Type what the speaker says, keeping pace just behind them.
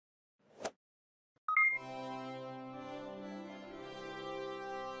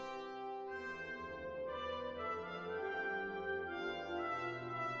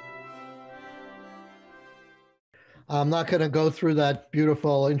I'm not going to go through that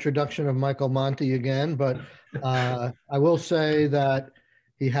beautiful introduction of Michael Monty again, but I will say that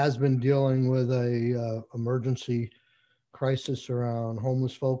he has been dealing with a emergency crisis around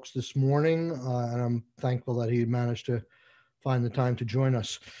homeless folks this morning, and I'm thankful that he managed to find the time to join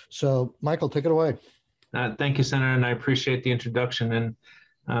us. So, Michael, take it away. Thank you, Senator, and I appreciate the introduction.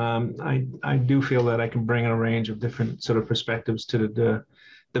 And I do feel that I can bring a range of different sort of perspectives to the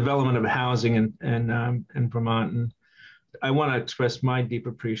development of housing in Vermont. And I want to express my deep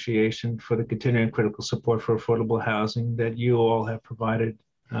appreciation for the continuing critical support for affordable housing that you all have provided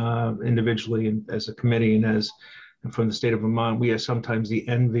individually and as a committee and from the state of Vermont. We are sometimes the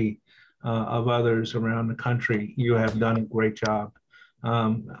envy of others around the country. You have done a great job.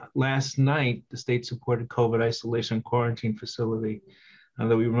 Last night, the state-supported COVID isolation and quarantine facility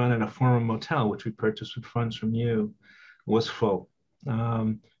that we run at a former motel, which we purchased with funds from you, was full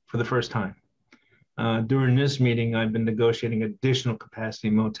for the first time. During this meeting, I've been negotiating additional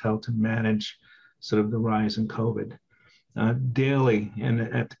capacity motel to manage sort of the rise in COVID. Daily and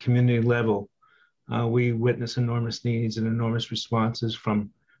at the community level, we witness enormous needs and enormous responses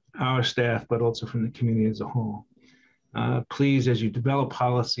from our staff, but also from the community as a whole. Please, as you develop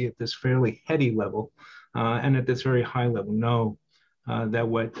policy at this fairly heady level and at this very high level, know that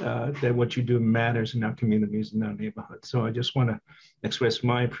what you do matters in our communities and our neighborhoods. So I just want to express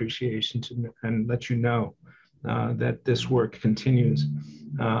my appreciation and let you know that this work continues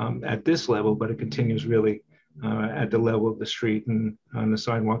at this level, but it continues really at the level of the street and on the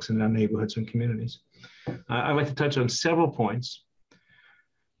sidewalks in our neighborhoods and communities. I'd like to touch on several points.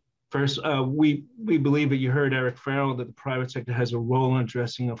 First, we believe that you heard Eric Farrell that the private sector has a role in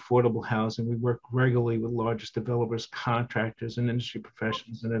addressing affordable housing. We work regularly with largest developers, contractors, and industry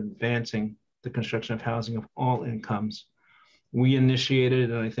professionals in advancing the construction of housing of all incomes. We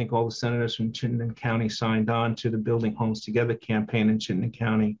initiated, and I think all the senators from Chittenden County signed on to the Building Homes Together campaign in Chittenden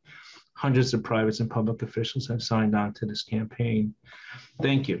County. Hundreds of privates and public officials have signed on to this campaign.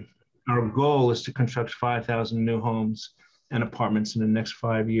 Thank you. Our goal is to construct 5,000 new homes and apartments in the next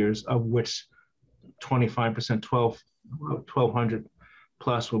 5 years, of which 25%, 1,200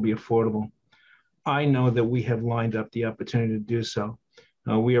 plus will be affordable. I know that we have lined up the opportunity to do so.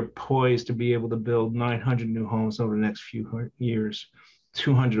 We are poised to be able to build 900 new homes over the next few years.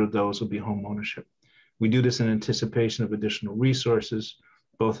 200 of those will be home ownership. We do this in anticipation of additional resources,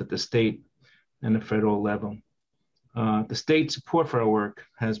 both at the state and the federal level. The state support for our work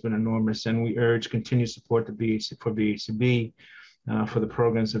has been enormous, and we urge continued support for VHCB, for the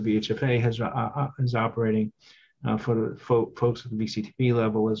programs that VHFA is operating, for the folks at the VCTP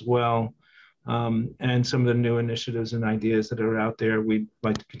level as well, and some of the new initiatives and ideas that are out there. We'd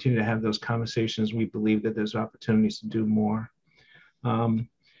like to continue to have those conversations. We believe that there's opportunities to do more.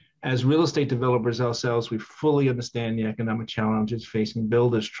 As real estate developers ourselves, we fully understand the economic challenges facing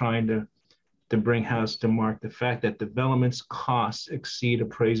builders trying to bring houses to market. The fact that development's costs exceed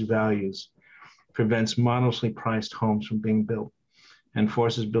appraised values prevents modestly priced homes from being built and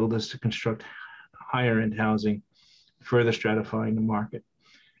forces builders to construct higher end housing, further stratifying the market.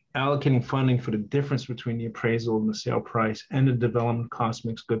 Allocating funding for the difference between the appraisal and the sale price and the development cost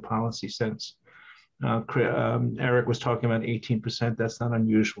makes good policy sense. Eric was talking about 18%. That's not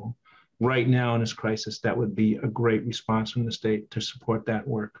unusual. Right now in this crisis, that would be a great response from the state to support that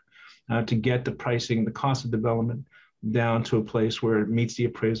work. To get the pricing, the cost of development down to a place where it meets the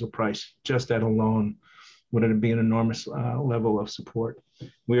appraisal price. Just that alone would be an enormous level of support.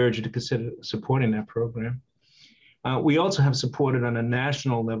 We urge you to consider supporting that program. We also have supported on a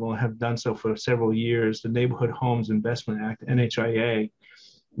national level, have done so for several years, the Neighborhood Homes Investment Act, NHIA,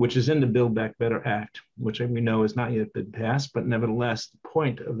 which is in the Build Back Better Act, which we know has not yet been passed, but nevertheless, the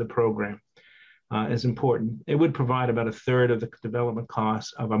point of the program is important. It would provide about a third of the development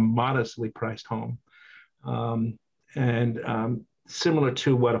costs of a modestly priced home. Similar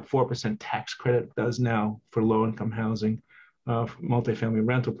to what a 4% tax credit does now for low-income housing, multifamily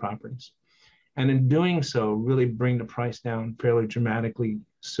rental properties. And in doing so, really bring the price down fairly dramatically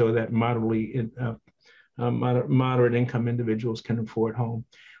so that moderate income individuals can afford home.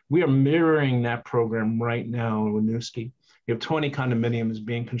 We are mirroring that program right now in Winooski. We have 20 condominiums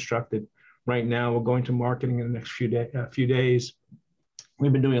being constructed. Right now, we're going to marketing in the next few days.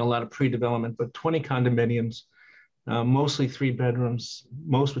 We've been doing a lot of pre-development, but 20 condominiums, mostly 3 bedrooms,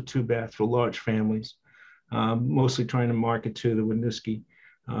 most with 2 baths for large families, mostly trying to market to the Winooski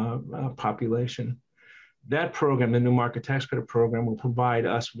population. That program, the New Market Tax Credit Program, will provide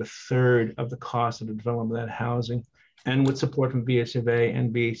us with a third of the cost of the development of that housing, and with support from VHFA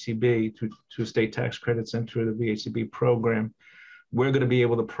and VHCB through state tax credits and through the VHCB program. We're going to be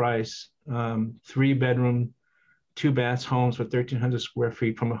able to price 3-bedroom two baths homes for 1,300 square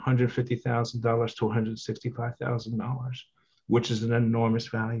feet from $150,000 to $165,000, which is an enormous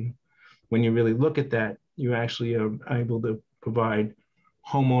value. When you really look at that, you actually are able to provide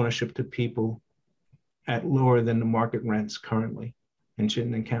home ownership to people at lower than the market rents currently in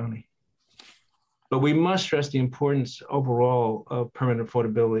Chittenden County. But we must stress the importance overall of permanent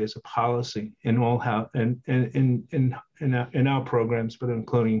affordability as a policy in all in our programs, but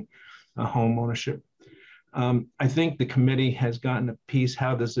including home ownership. I think the committee has gotten a piece.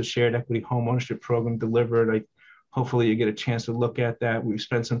 How does the shared equity home ownership program deliver it? Hopefully you get a chance to look at that. We've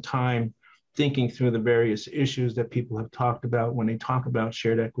spent some time thinking through the various issues that people have talked about when they talk about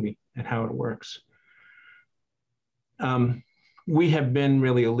shared equity and how it works. We have been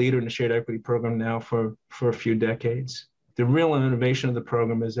really a leader in the shared equity program now for a few decades. The real innovation of the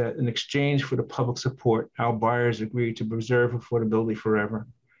program is that in exchange for the public support, our buyers agree to preserve affordability forever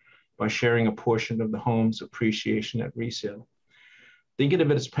by sharing a portion of the home's appreciation at resale. Think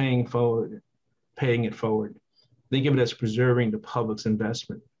of it as paying it forward. Think of it as preserving the public's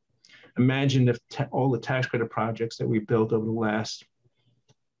investment. Imagine if all the tax credit projects that we built over the last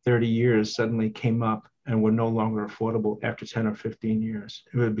 30 years suddenly came up and were no longer affordable after 10 or 15 years.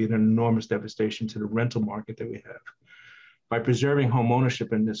 It would be an enormous devastation to the rental market that we have. By preserving home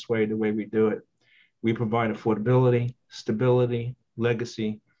ownership in this way, the way we do it, we provide affordability, stability,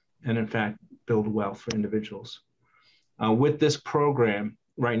 legacy, and in fact, build wealth for individuals. With this program,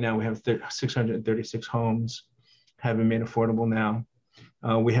 right now we have 636 homes have been made affordable now.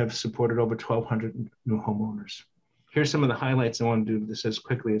 We have supported over 1,200 new homeowners. Here's some of the highlights. I want to do this as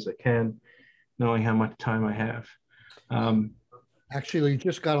quickly as I can, knowing how much time I have. Actually, you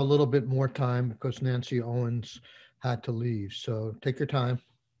just got a little bit more time because Nancy Owens had to leave. So take your time.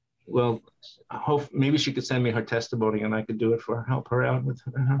 Well, maybe she could send me her testimony and I could do it for her, help her out with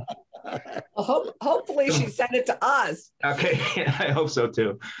her. Well, hopefully she sent it to us. Okay, I hope so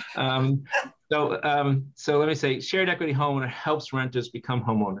too. So let me say, shared equity homeowner helps renters become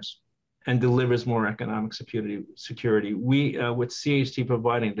homeowners and delivers more economic security. We, with CHT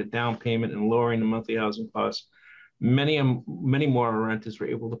providing the down payment and lowering the monthly housing costs, many more renters were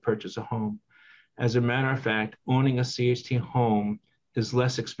able to purchase a home. As a matter of fact, owning a CHT home is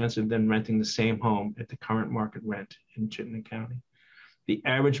less expensive than renting the same home at the current market rent in Chittenden County. The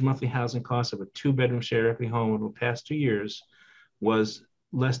average monthly housing cost of a two-bedroom shared equity home over the past 2 years was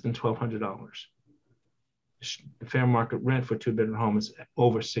less than $1,200. The fair market rent for a two-bedroom home is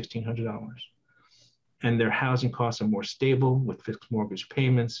over $1,600. And their housing costs are more stable with fixed mortgage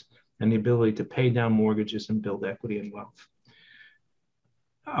payments and the ability to pay down mortgages and build equity and wealth.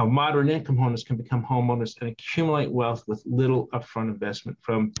 Our moderate income owners can become homeowners and accumulate wealth with little upfront investment.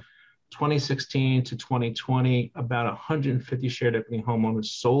 From 2016 to 2020, about 150 shared equity homeowners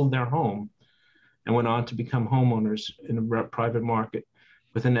sold their home and went on to become homeowners in the private market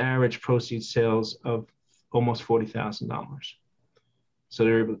with an average proceeds sales of almost $40,000. So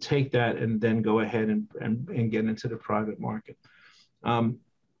they're able to take that and then go ahead and get into the private market.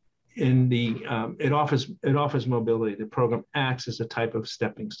 It offers mobility. The program acts as a type of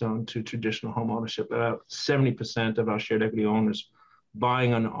stepping stone to traditional home ownership. About 70% of our shared equity owners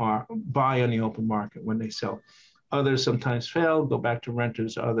buy on the open market when they sell. Others sometimes fail, go back to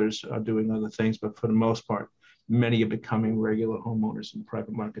renters. Others are doing other things, but for the most part, many are becoming regular homeowners in the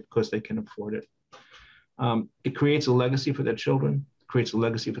private market because they can afford it. It creates a legacy for their children, creates a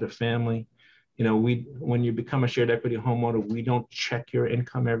legacy for the family. You know, when you become a shared equity homeowner, we don't check your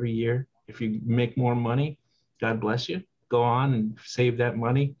income every year. If you make more money, God bless you. Go on and save that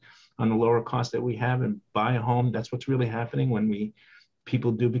money on the lower cost that we have and buy a home. That's what's really happening when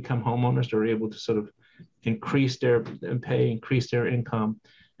people do become homeowners. They're able to sort of increase their income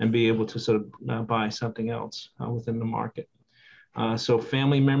and be able to sort of buy something else within the market. So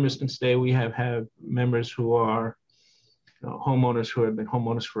family members can stay. We have members who are homeowners who have been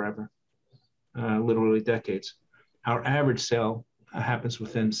homeowners forever. Literally decades. Our average sale happens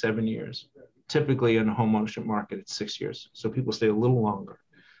within 7 years. Typically in a home ownership market, it's 6 years. So people stay a little longer,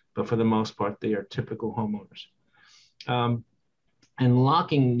 but for the most part, they are typical homeowners. And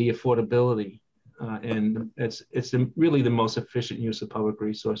locking the affordability, and it's really the most efficient use of public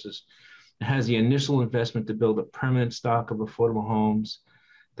resources. It has the initial investment to build a permanent stock of affordable homes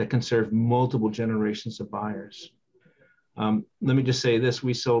that can serve multiple generations of buyers. Let me just say this,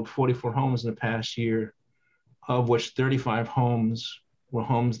 we sold 44 homes in the past year, of which 35 homes were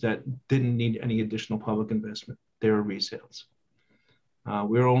homes that didn't need any additional public investment. They were resales.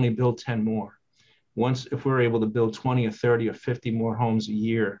 We'll only build 10 more. If we're able to build 20 or 30 or 50 more homes a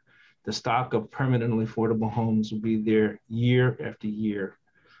year, the stock of permanently affordable homes will be there year after year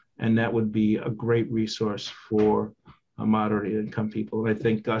And that would be a great resource for moderate income people. And I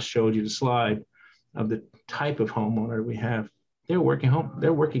think Gus showed you the slide of the type of homeowner we have. They're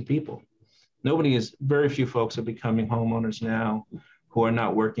working people. Very few folks are becoming homeowners now who are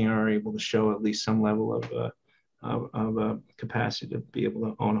not working or are able to show at least some level of capacity to be able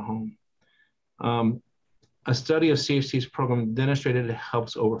to own a home. A study of CFC's program demonstrated it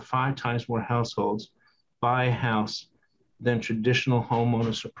helps over 5 times more households buy a house than traditional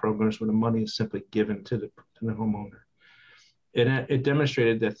homeownership programs where the money is simply given to the homeowner. It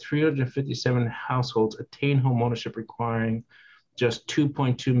demonstrated that 357 households attain homeownership requiring just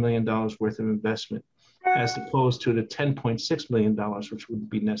 $2.2 million worth of investment, as opposed to the $10.6 million which would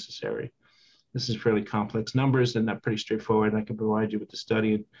be necessary. This is fairly complex numbers and not pretty straightforward. I can provide you with the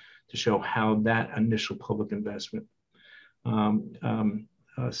study to show how that initial public investment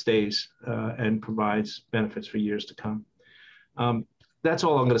stays and provides benefits for years to come. That's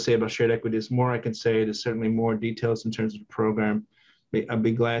all I'm going to say about shared equity. There's more I can say. There's certainly more details in terms of the program. I'd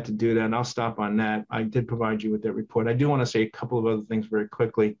be glad to do that, and I'll stop on that. I did provide you with that report. I do want to say a couple of other things very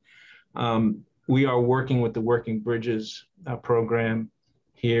quickly. We are working with the Working Bridges program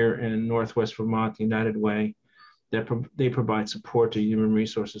here in Northwest Vermont, the United Way. They provide support to human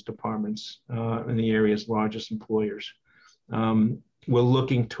resources departments in the area's largest employers. We're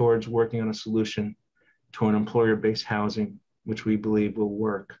looking towards working on a solution to an employer-based housing, which we believe will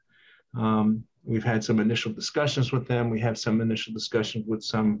work. We've had some initial discussions with them. We have some initial discussions with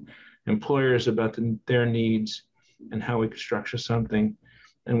some employers about their needs and how we could structure something.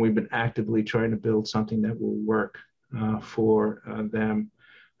 And we've been actively trying to build something that will work for them.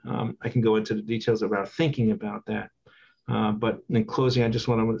 I can go into the details of our thinking about that. But in closing, I just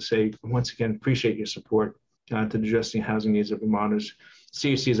want to say, once again, appreciate your support to addressing housing needs of Vermonters.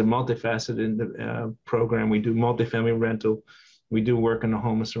 CFC is a multifaceted program. We do multifamily rental. We do work in the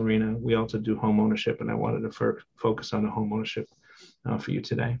homeless arena. We also do home ownership, and I wanted to focus on the home ownership for you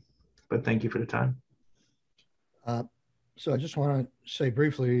today. But thank you for the time. So I just want to say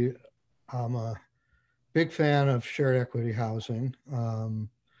briefly, I'm a big fan of shared equity housing.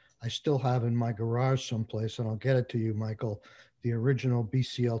 I still have in my garage someplace, and I'll get it to you, Michael, the original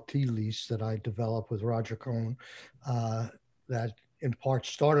BCLT lease that I developed with Roger Cohn that in part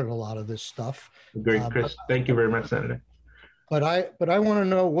started a lot of this stuff. Great, Chris. Thank you very much, Senator. But I want to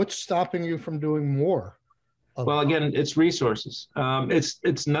know what's stopping you from doing more. Well, again, it's resources.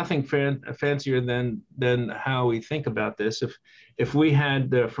 It's nothing fancier than how we think about this. If we had,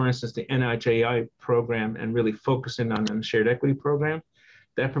 for instance, the NHAI program and really focusing on the shared equity program,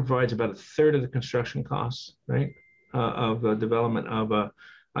 that provides about 1/3 of the construction costs, right, of the development of a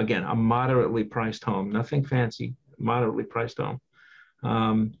moderately priced home. Nothing fancy, moderately priced home.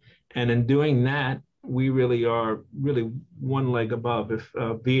 And in doing that, we really are one leg above. If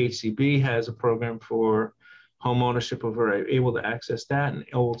VHCB has a program for home ownership, if we're able to access that and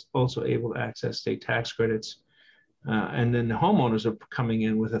also able to access state tax credits, and then the homeowners are coming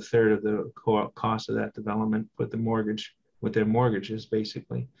in with 1/3 of the cost of that development with their mortgages,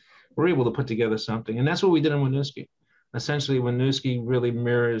 basically. We're able to put together something. And that's what we did in Winooski. Essentially, Winooski really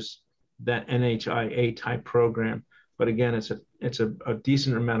mirrors that NHIA type program. But again, it's a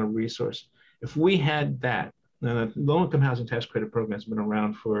decent amount of resource. If we had that, the low-income housing tax credit program has been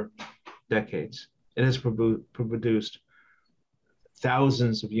around for decades. It has produced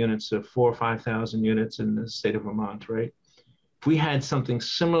thousands of units, of 4,000 or 5,000 units in the state of Vermont, right? If we had something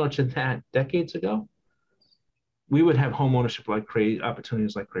similar to that decades ago, we would have home ownership like crazy,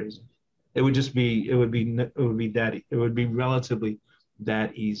 opportunities like crazy. It would be relatively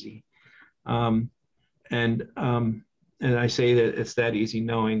that easy. And I say that it's that easy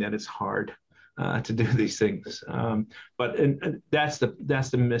knowing that it's hard to do these things. But that's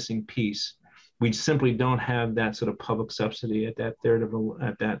the missing piece. We simply don't have that sort of public subsidy at that third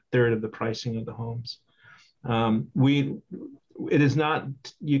of the pricing of the homes. It is not,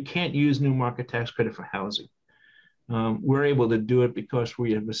 you can't use new market tax credit for housing. We're able to do it because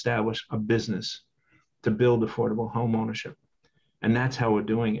we have established a business to build affordable home ownership. And that's how we're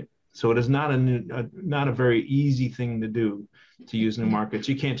doing it. So it is not a very easy thing to do, to use new markets.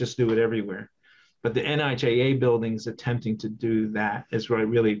 You can't just do it everywhere. But the NHAA building is attempting to do that, is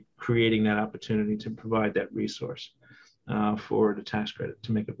really creating that opportunity to provide that resource for the tax credit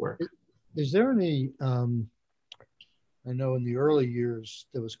to make it work. Is there any, I know in the early years,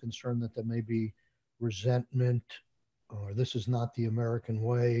 there was concern that there may be resentment, or this is not the American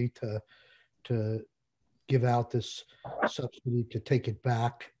way to give out this subsidy, to take it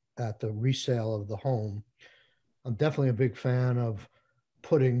back at the resale of the home. I'm definitely a big fan of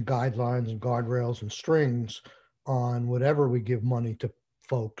putting guidelines and guardrails and strings on whatever we give money to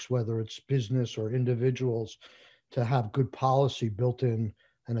folks, whether it's business or individuals, to have good policy built in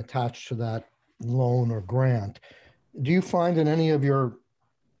and attached to that loan or grant. Do you find in any of your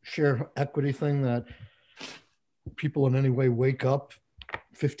share equity thing that people in any way wake up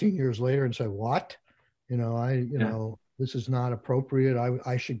 15 years later and say, what? This is not appropriate.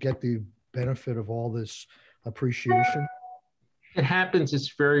 I should get the benefit of all this appreciation. It happens.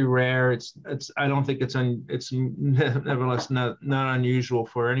 It's very rare. I don't think it's nevertheless not unusual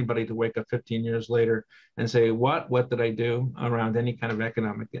for anybody to wake up 15 years later and say, what did I do around any kind of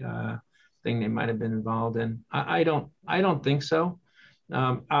economic thing they might have been involved in? I don't think so.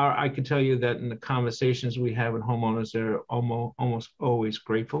 I can tell you that in the conversations we have with homeowners, they're almost always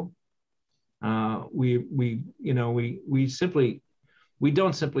grateful. We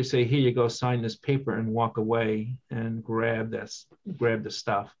don't simply say, here you go, sign this paper and walk away and grab the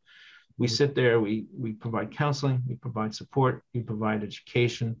stuff. We sit there, we provide counseling, we provide support, we provide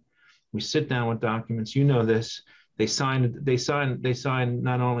education. We sit down with documents. You know this. They sign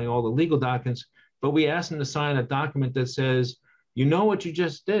not only all the legal documents, but we ask them to sign a document that says, you know what you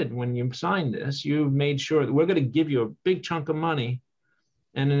just did when you signed this. You made sure that we're going to give you a big chunk of money.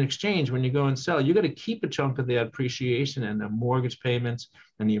 And in exchange, when you go and sell, you got to keep a chunk of the appreciation and the mortgage payments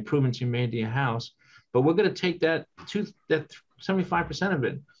and the improvements you made to your house. But we're going to take that 75% of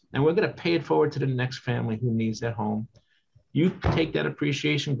it, and we're going to pay it forward to the next family who needs that home. You take that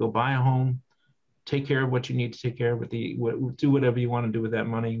appreciation, go buy a home, take care of what you need to take care of do whatever you want to do with that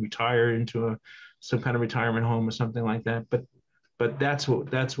money, retire into some kind of retirement home or something like that. But that's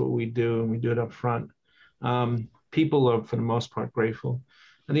what we do, and we do it up front. People are, for the most part, grateful.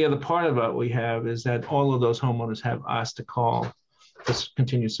 And the other part of what we have is that all of those homeowners have us to call for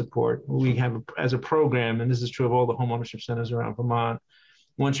continued support. We have, as a program, and this is true of all the homeownership centers around Vermont,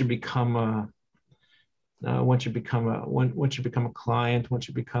 once you become a client, once you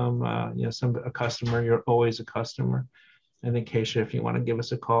become a customer, you're always a customer. I think, Keisha, if you want to give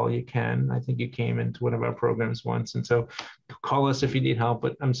us a call, you can. I think you came into one of our programs once, and so call us if you need help.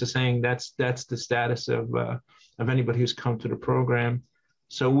 But I'm just saying that's the status of anybody who's come to the program.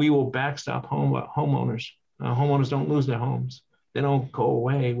 So we will backstop homeowners. Homeowners don't lose their homes. They don't go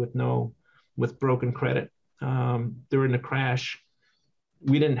away with broken credit. During the crash,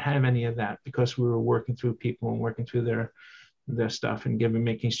 we didn't have any of that because we were working through people and working through their stuff and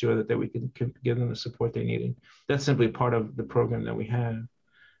making sure that we could give them the support they needed. That's simply part of the program that we have.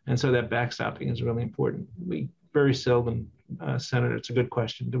 And so that backstopping is really important. We very seldom, Senator, it's a good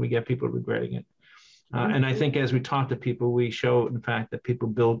question. Do we get people regretting it? And I think as we talk to people, we show, in fact, that people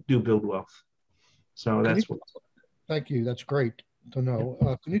do build wealth. So Thank you. That's great to know.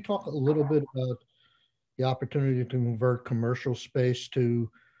 Can you talk a little bit about the opportunity to convert commercial space to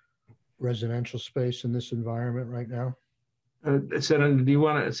residential space in this environment right now?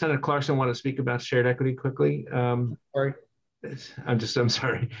 Senator Clarkson want to speak about shared equity quickly? Sorry. I'm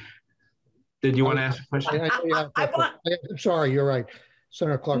sorry. Did you want to ask a question? I'm sorry, you're right.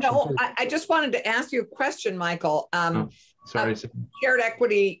 Senator Clarkson. No, I just wanted to ask you a question, Michael. Sorry. Shared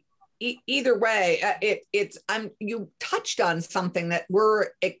equity, either way, you touched on something that we're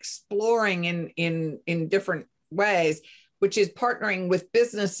exploring in different ways, which is partnering with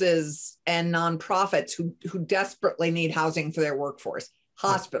businesses and nonprofits who desperately need housing for their workforce.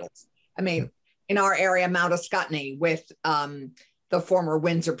 Hospitals. I mean, in our area, Mount Ascutney with the former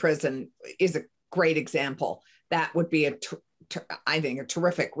Windsor prison is a great example. That would be I think a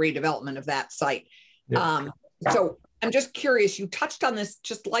terrific redevelopment of that site. Yeah. So I'm just curious, you touched on this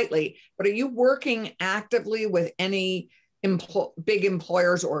just lightly, but are you working actively with any big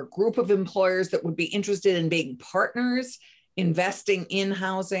employers or a group of employers that would be interested in being partners, investing in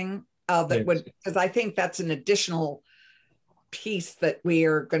housing? Because I think that's an additional piece that we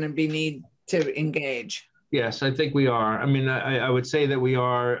are going to need to engage. Yes, I think we are. I mean, I would say that we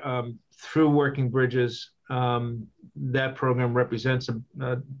are through Working Bridges. That program represents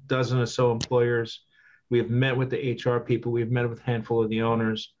a dozen or so employers. We have met with the HR people. We've met with a handful of the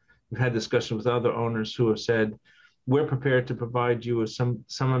owners. We've had discussions with other owners who have said, we're prepared to provide you with some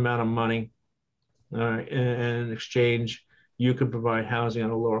amount of money in exchange. You can provide housing at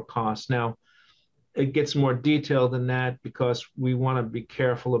a lower cost. Now, it gets more detailed than that because we want to be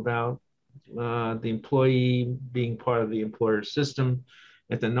careful about the employee being part of the employer system.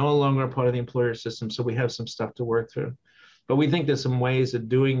 If they're no longer a part of the employer system, so we have some stuff to work through. But we think there's some ways of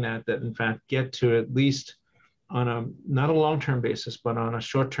doing that in fact get to at least on not a long-term basis, but on a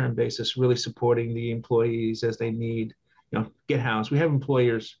short-term basis, really supporting the employees as they need, get housed. We have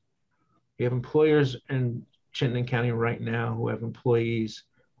employers in Chittenden County right now who have employees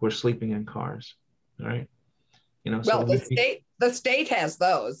who are sleeping in cars, all right? Well, the the state has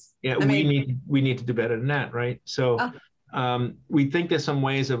those. Yeah, I mean, we need to do better than that, right? So we think there's some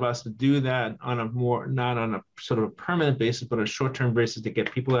ways of us to do that on a more, not on a sort of a permanent basis, but a short-term basis to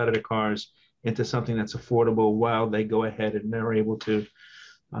get people out of their cars into something that's affordable while they go ahead and they're able to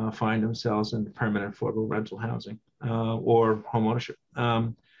find themselves in permanent affordable rental housing or home ownership.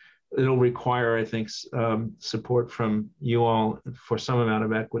 It'll require, I think, support from you all for some amount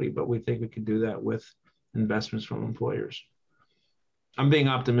of equity, but we think we can do that with investments from employers. I'm being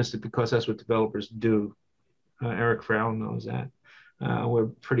optimistic because that's what developers do. Eric Farrell knows that. We're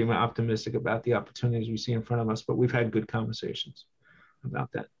pretty optimistic about the opportunities we see in front of us, but we've had good conversations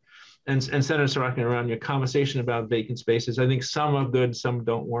about that. And Senator Sorokin, around your conversation about vacant spaces, I think some are good, some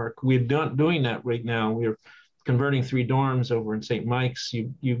don't work. We're doing that right now. We're converting 3 dorms over in St. Mike's.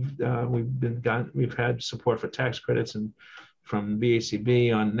 We've had support for tax credits and from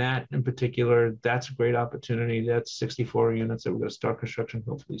VACB on that in particular. That's a great opportunity. That's 64 units that we're going to start construction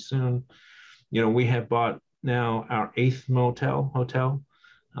hopefully soon. You know, we have bought now our 8th hotel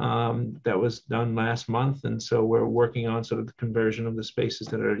that was done last month. And so we're working on sort of the conversion of the spaces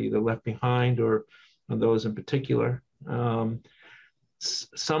that are either left behind or those in particular.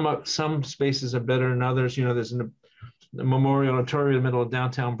 Some spaces are better than others. You know, there's the Memorial Auditorium in the middle of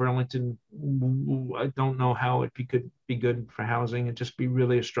downtown Burlington. I don't know how it could be good for housing. It'd just be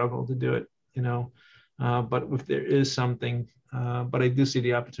really a struggle to do it, you know. But if there is something, but I do see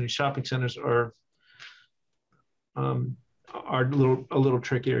the opportunity. Shopping centers are a little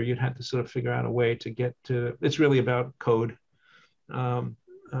trickier. You'd have to sort of figure out a way to get to. It's really about code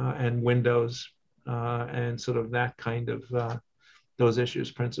and windows and sort of that kind of those issues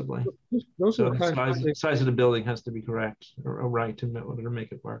principally. So the size of the building has to be correct or right in order to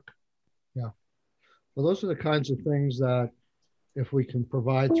make it work. Yeah. Well, those are the kinds of things that if we can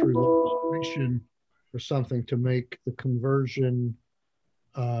provide through legislation or something to make the conversion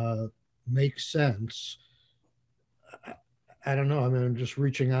make sense. I don't know. I mean, I'm just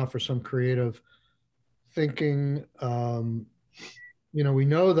reaching out for some creative thinking. You know, we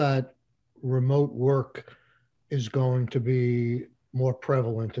know that remote work is going to be more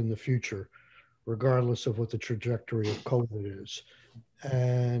prevalent in the future, regardless of what the trajectory of COVID is.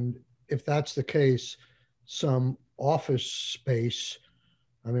 And if that's the case, some office space,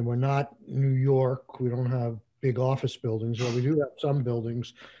 I mean, we're not New York, we don't have big office buildings, but we do have some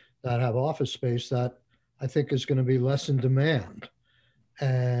buildings that have office space that I think is going to be less in demand.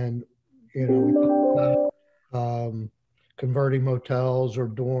 And, you know, we talk about converting motels or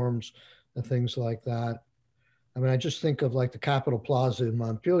dorms and things like that. I mean, I just think of like the Capitol Plaza in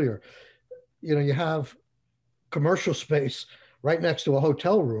Montpelier. You know, you have commercial space right next to a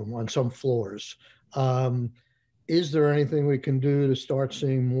hotel room on some floors. Is there anything we can do to start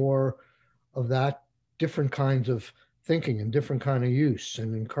seeing more of that, different kinds of thinking and different kind of use,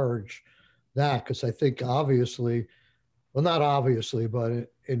 and encourage that? Because I think obviously, well, not obviously, but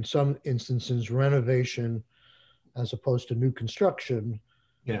in some instances, renovation as opposed to new construction,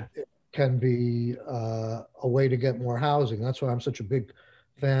 yeah, can be a way to get more housing. That's why I'm such a big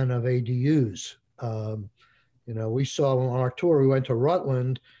fan of ADUs. You know, we saw on our tour, we went to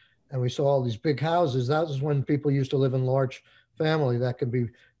Rutland and we saw all these big houses. That was when people used to live in large family that can be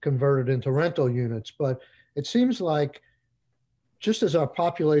converted into rental units. But it seems like just as our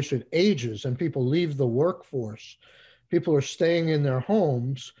population ages and people leave the workforce, people are staying in their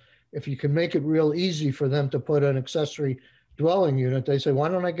homes. If you can make it real easy for them to put an accessory dwelling unit, they say, why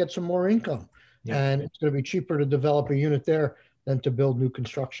don't I get some more income? Yeah. And it's going to be cheaper to develop a unit there than to build new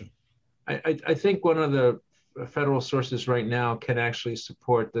construction. I think one of the federal sources right now can actually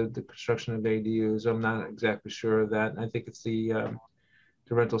support the construction of ADUs. I'm not exactly sure of that. I think it's the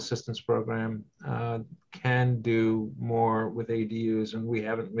rental assistance program can do more with ADUs, and we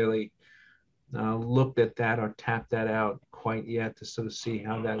haven't really looked at that or tapped that out quite yet to sort of see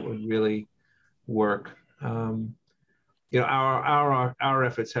how that would really work. You know, our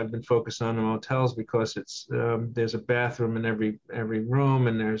efforts have been focused on the motels because it's there's a bathroom in every room,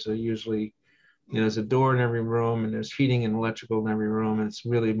 and there's usually, you know, there's a door in every room, and there's heating and electrical in every room, and it's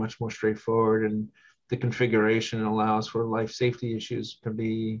really much more straightforward. And the configuration allows for life safety issues to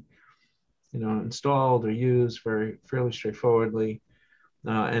be, you know, installed or used fairly straightforwardly.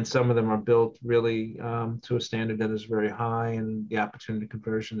 And some of them are built really to a standard that is very high, and the opportunity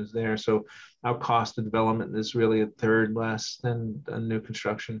conversion is there. So our cost of development is really a third less than a new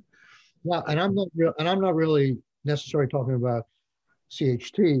construction. Yeah, and I'm not really necessarily talking about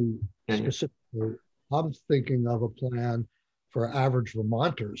CHT specifically. I'm thinking of a plan for average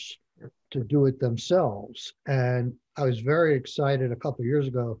Vermonters to do it themselves. And I was very excited a couple of years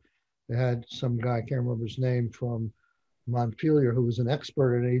ago. They had some guy, I can't remember his name, from Montpelier, who was an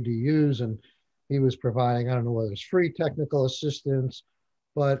expert in ADUs, and he was providing, I don't know whether it's free technical assistance,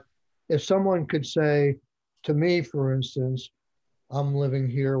 but if someone could say to me, for instance, I'm living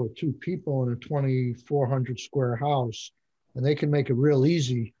here with two people in a 2,400 square house, and they can make it real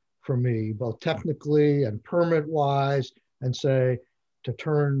easy for me, both technically and permit wise, and say to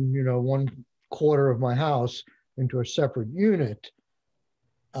turn, 1/4 of my house into a separate unit.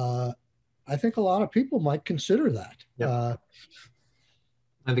 I think a lot of people might consider that. Yep.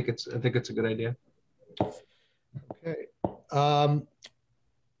 I think it's a good idea. Okay.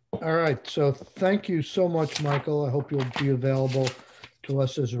 All right. So thank you so much, Michael. I hope you'll be available to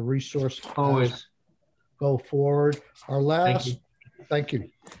us as a resource. Always. Go forward. Our last, thank you.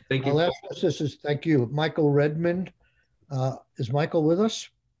 Thank you. Our last witness is, thank you, Michael Redmond. Is Michael with us?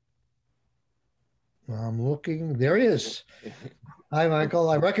 I'm looking. There he is. Hi, Michael.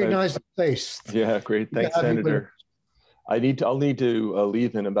 I recognize the face. Yeah, great. Thanks, Senator. I'll need to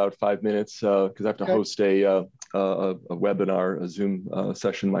leave in about 5 minutes because I have to host a webinar, a Zoom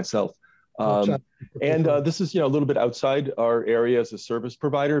session myself. And this is, a little bit outside our area as a service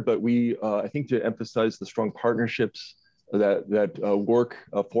provider, but we, I think, to emphasize the strong partnerships that work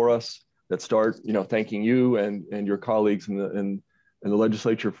for us, that start, thanking you and your colleagues in the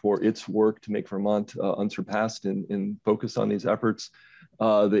legislature for its work to make Vermont unsurpassed in focus on these efforts.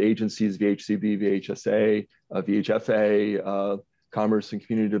 The agencies, VHCB, VHSA, VHFA, Commerce and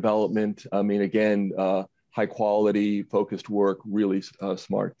Community Development. I mean, again, high quality, focused work, really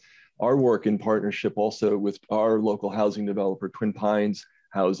smart. Our work in partnership also with our local housing developer, Twin Pines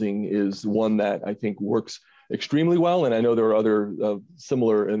Housing, is one that I think works extremely well. And I know there are other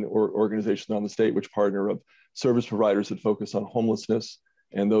similar organizations around the state which partner of service providers that focus on homelessness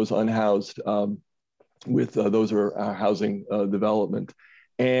and those unhoused with those are housing development.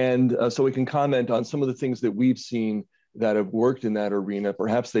 And so we can comment on some of the things that we've seen that have worked in that arena.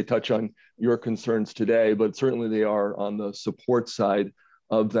 Perhaps they touch on your concerns today, but certainly they are on the support side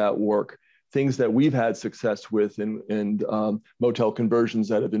of that work. Things that we've had success with and motel conversions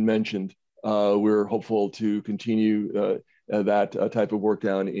that have been mentioned. We're hopeful to continue that type of work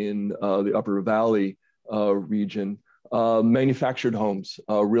down in the Upper Valley region. Manufactured homes,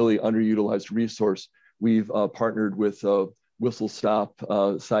 really underutilized resource. We've partnered with Whistle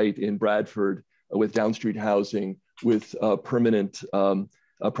Stop site in Bradford with Downstreet Housing, with permanent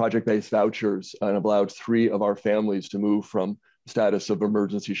project-based vouchers, and allowed 3 of our families to move from status of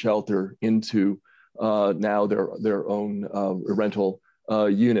emergency shelter into now their own rental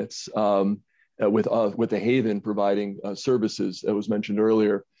units, with the Haven providing services that was mentioned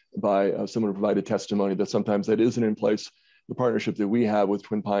earlier by someone who provided testimony that sometimes that isn't in place. The partnership that we have with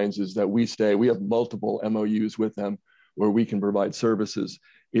Twin Pines is that we have multiple MOUs with them where we can provide services.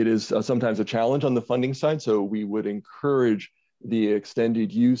 It is sometimes a challenge on the funding side, so we would encourage the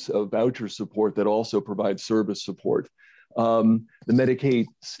extended use of voucher support that also provides service support. The Medicaid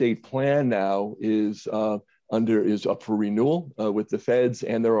state plan now is up for renewal with the feds,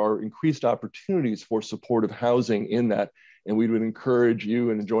 and there are increased opportunities for supportive housing in that. And we would encourage you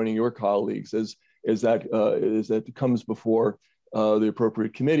and joining your colleagues as that comes before the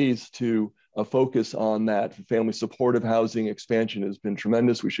appropriate committees to focus on that. Family supportive housing expansion has been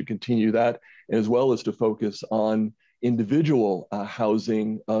tremendous. We should continue that, as well as to focus on individual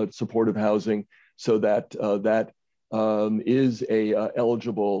housing, supportive housing, so that that is a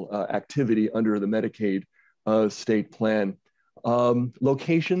eligible activity under the Medicaid state plan.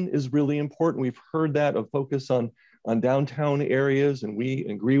 Location is really important. We've heard that, a focus on downtown areas, and we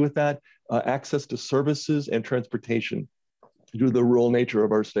agree with that. Access to services and transportation due to the rural nature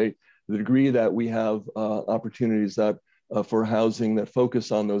of our state. The degree that we have opportunities that for housing that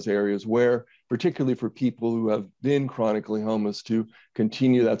focus on those areas where, particularly for people who have been chronically homeless, to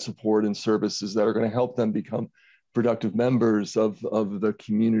continue that support and services that are going to help them become productive members of the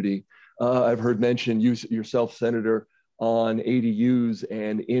community. I've heard mention yourself, Senator, on ADUs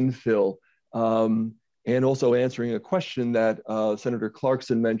and infill, and also answering a question that Senator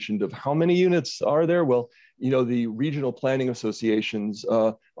Clarkson mentioned of how many units are there? Well, the regional planning associations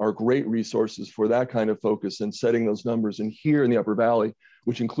are great resources for that kind of focus and setting those numbers. And here in the Upper Valley,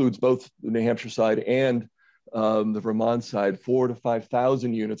 which includes both the New Hampshire side and the Vermont side, 4,000 to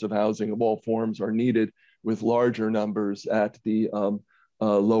 5,000 units of housing of all forms are needed, with larger numbers at the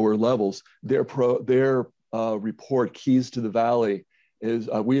lower levels. Their report, Keys to the Valley, is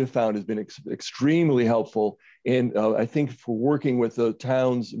we have found has been extremely helpful. And I think for working with the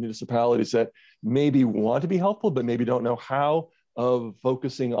towns, municipalities that maybe want to be helpful, but maybe don't know how, of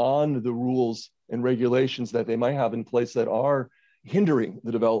focusing on the rules and regulations that they might have in place that are hindering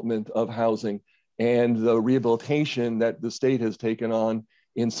the development of housing, and the rehabilitation that the state has taken on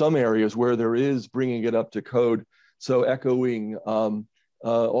in some areas where there is bringing it up to code. So echoing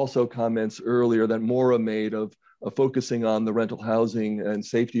also comments earlier that Maura made of focusing on the rental housing and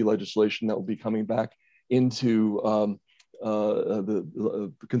safety legislation that will be coming back into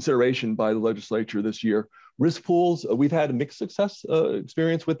the consideration by the legislature this year. Risk pools, we've had a mixed success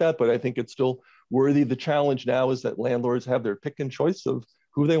experience with that, but I think it's still worthy. The challenge now is that landlords have their pick and choice of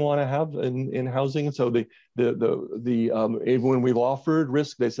who they want to have in housing. And so when we've offered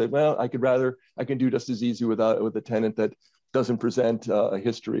risk, they said, well, I can do just as easy with a tenant that doesn't present a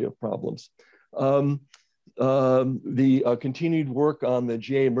history of problems. The continued work on the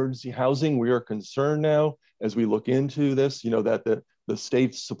GA emergency housing, we are concerned now as we look into this, that the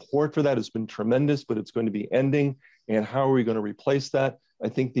state's support for that has been tremendous, but it's going to be ending. And how are we going to replace that? I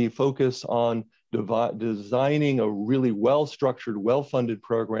think the focus on designing a really well-structured, well-funded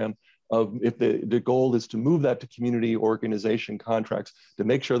program of, if the goal is to move that to community organization contracts, to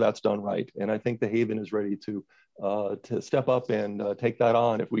make sure that's done right. And I think the Haven is ready to step up and take that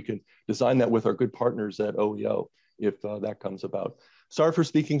on if we can design that with our good partners at OEO, if that comes about. Sorry for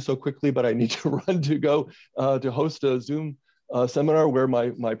speaking so quickly, but I need to run to go to host a Zoom seminar where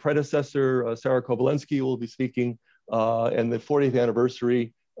my predecessor, Sarah Kovalensky, will be speaking, and the 40th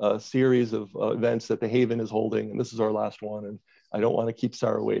anniversary series of events that the Haven is holding. And this is our last one. And I don't want to keep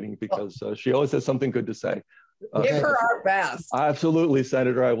Sarah waiting because she always has something good to say. Give her our best. Absolutely,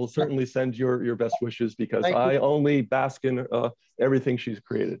 Senator. I will certainly send your best wishes because I only bask in everything she's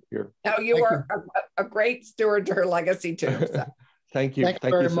created here. No, you are a great steward to her legacy too. So. Thank you. Thank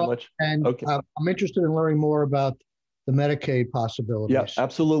you so much. And okay. I'm interested in learning more about the Medicaid possibilities. Yeah,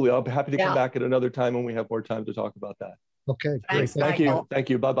 absolutely. I'll be happy to come back at another time when we have more time to talk about that. Okay, Thanks, great. Thank you. Thank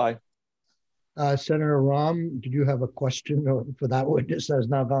you. Bye-bye. Senator Rahm, did you have a question for that witness that has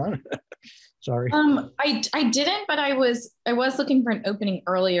now gone? Sorry. I didn't, but I was looking for an opening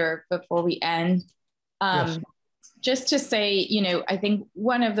earlier before we end. Yes. Just to say, I think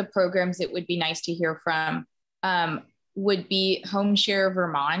one of the programs it would be nice to hear from would be Home Share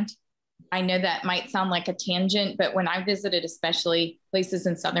Vermont. I know that might sound like a tangent, but when I visited, especially places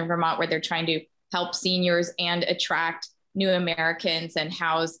in Southern Vermont where they're trying to help seniors and attract new Americans and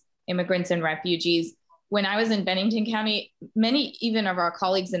house immigrants and refugees, when I was in Bennington County, many even of our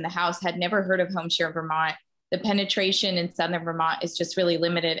colleagues in the House had never heard of Home Share Vermont. The penetration in Southern Vermont is just really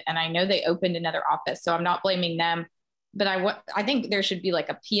limited. And I know they opened another office, so I'm not blaming them, but I think there should be like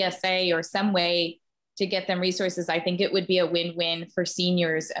a PSA or some way to get them resources. I think it would be a win-win for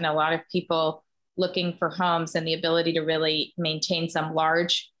seniors and a lot of people looking for homes and the ability to really maintain some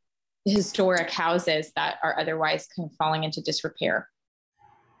large historic houses that are otherwise kind of falling into disrepair.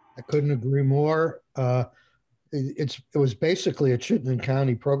 I couldn't agree more. It was basically a Chittenden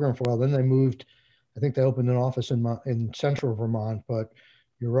County program for a while. Then they moved, I think they opened an office in central Vermont, but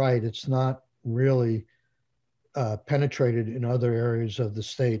you're right, it's not really penetrated in other areas of the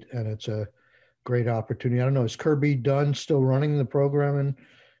state, and it's a great opportunity. I don't know, is Kirby Dunn still running the program? And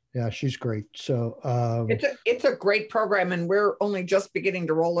yeah, she's great. So it's a great program, and we're only just beginning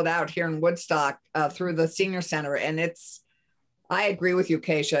to roll it out here in Woodstock through the senior center. And I agree with you,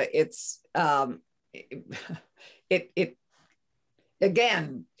 Keisha. It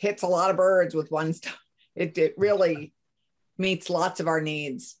again hits a lot of birds with one stone. It really meets lots of our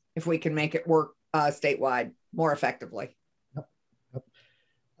needs if we can make it work statewide more effectively. Yep.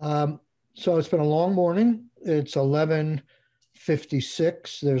 So it's been a long morning. It's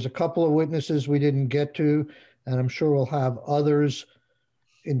 11:56. There's a couple of witnesses we didn't get to, and I'm sure we'll have others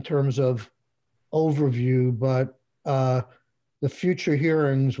in terms of overview, but the future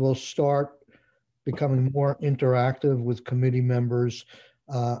hearings will start becoming more interactive with committee members.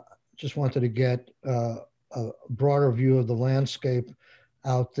 Just wanted to get a broader view of the landscape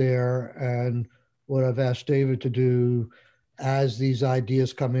out there, and what I've asked David to do as these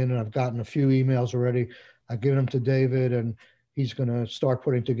ideas come in, and I've gotten a few emails already, I've given them to David, and he's going to start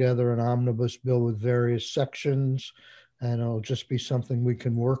putting together an omnibus bill with various sections, and it'll just be something we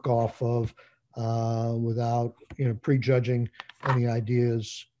can work off of without prejudging any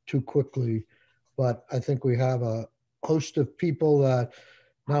ideas too quickly. But I think we have a host of people that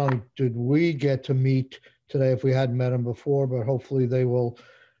not only did we get to meet today if we hadn't met them before, but hopefully they will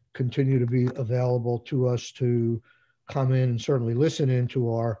continue to be available to us to come in and certainly listen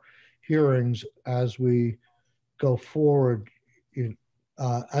into our hearings as we go forward.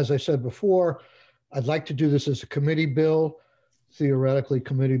 As I said before, I'd like to do this as a committee bill. Theoretically,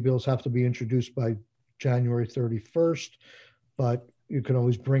 committee bills have to be introduced by January 31st, but you can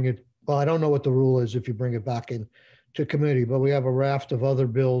always bring it. Well, I don't know what the rule is if you bring it back in to committee, but we have a raft of other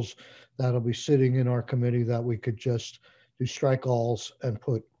bills that'll be sitting in our committee that we could just do strike alls and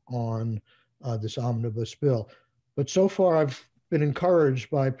put on this omnibus bill. But so far, I've been encouraged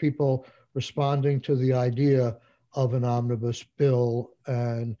by people responding to the idea of an omnibus bill.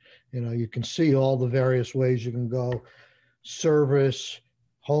 And, you can see all the various ways you can go: service,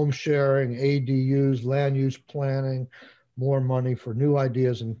 home sharing, ADUs, land use planning, more money for new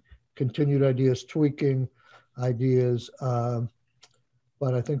ideas and continued ideas, tweaking ideas.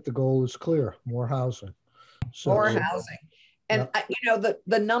 But I think the goal is clear: more housing. More housing. And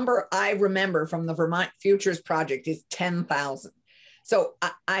the number I remember from the Vermont Futures Project is 10,000. So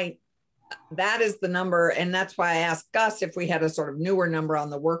that is the number. And that's why I asked Gus if we had a sort of newer number on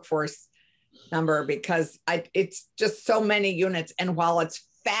the workforce number, because it's just so many units. And while it's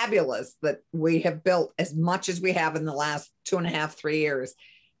fabulous that we have built as much as we have in the last 2.5, 3 years,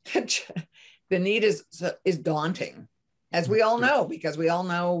 the need is daunting, as we all know, because we all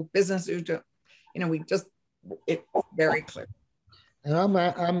know businesses, it's very clear. And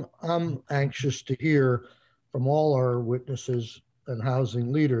I'm anxious to hear from all our witnesses and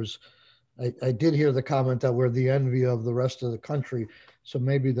housing leaders. I did hear the comment that we're the envy of the rest of the country. So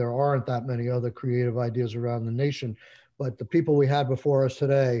maybe there aren't that many other creative ideas around the nation, but the people we had before us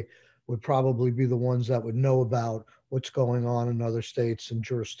today would probably be the ones that would know about what's going on in other states and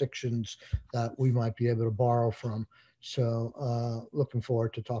jurisdictions that we might be able to borrow from. So looking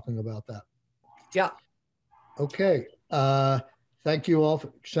forward to talking about that. Yeah. Okay. Thank you all,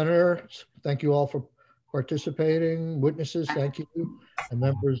 Senators. Thank you all for participating. Witnesses, thank you. And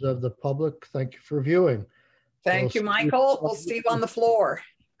members of the public, thank you for viewing. Thank you, Michael. We'll see you on the floor.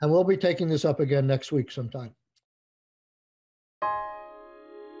 And we'll be taking this up again next week sometime.